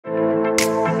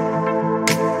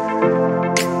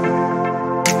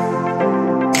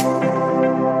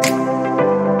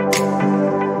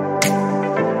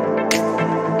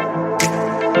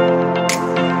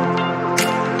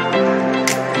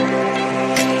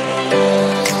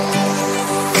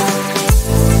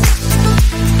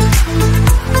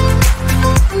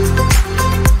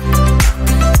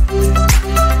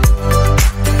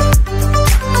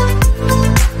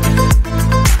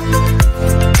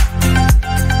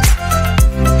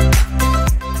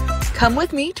Come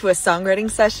with me to a songwriting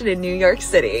session in New York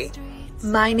City.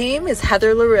 My name is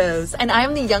Heatherlarose, and I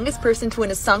am the youngest person to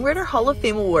win a Songwriter Hall of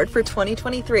Fame award for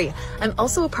 2023. I'm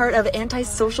also a part of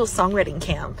Antisocial Songwriting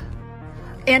Camp.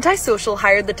 Antisocial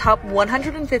hired the top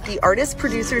 150 artists,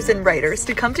 producers, and writers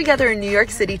to come together in New York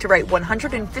City to write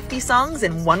 150 songs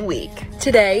in 1 week.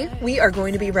 Today, we are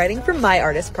going to be writing for my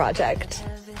artist project.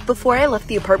 Before I left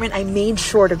the apartment, I made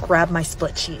sure to grab my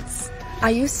split sheets. I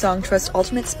use SongTrust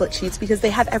Ultimate Split Sheets because they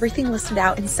have everything listed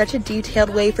out in such a detailed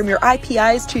way, from your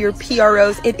IPIs to your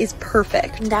PROs. It is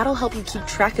perfect. And that'll help you keep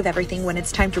track of everything when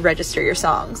it's time to register your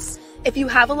songs. If you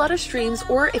have a lot of streams,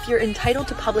 or if you're entitled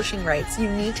to publishing rights, you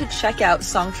need to check out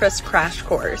SongTrust Crash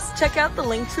Course. Check out the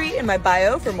link tree in my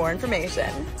bio for more information.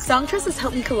 SongTrust has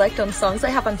helped me collect on songs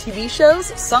I have on TV shows,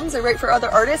 songs I write for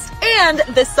other artists, and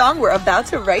this song we're about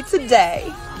to write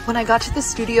today. When I got to the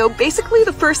studio, basically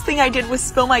the first thing I did was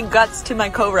spill my guts to my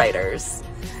co-writers.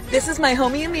 This is my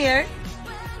homie Amir,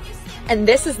 and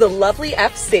this is the lovely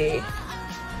FC.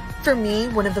 For me,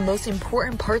 one of the most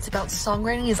important parts about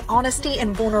songwriting is honesty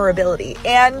and vulnerability,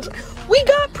 and we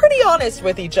got pretty honest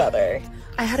with each other.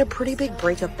 I had a pretty big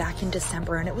breakup back in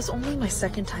December, and it was only my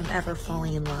second time ever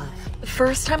falling in love. The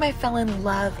first time I fell in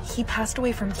love, he passed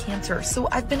away from cancer, so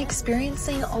I've been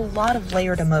experiencing a lot of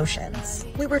layered emotions.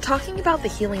 We were talking about the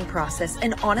healing process,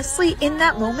 and honestly, in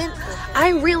that moment, I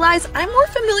realized I'm more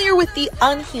familiar with the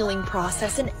unhealing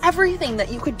process and everything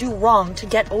that you could do wrong to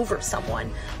get over someone.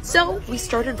 So we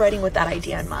started writing with that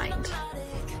idea in mind.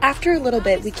 After a little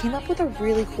bit, we came up with a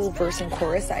really cool verse and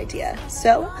chorus idea,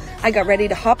 so I got ready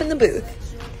to hop in the booth.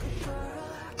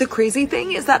 The crazy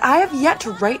thing is that I have yet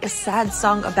to write a sad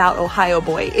song about Ohio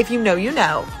Boy. If you know, you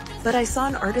know. But I saw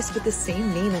an artist with the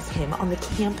same name as him on the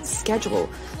camp schedule,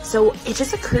 so it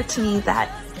just occurred to me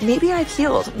that maybe I've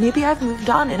healed, maybe I've moved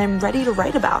on, and I'm ready to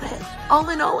write about it. All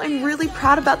in all, I'm really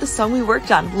proud about the song we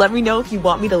worked on. Let me know if you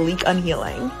want me to leak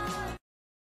Unhealing.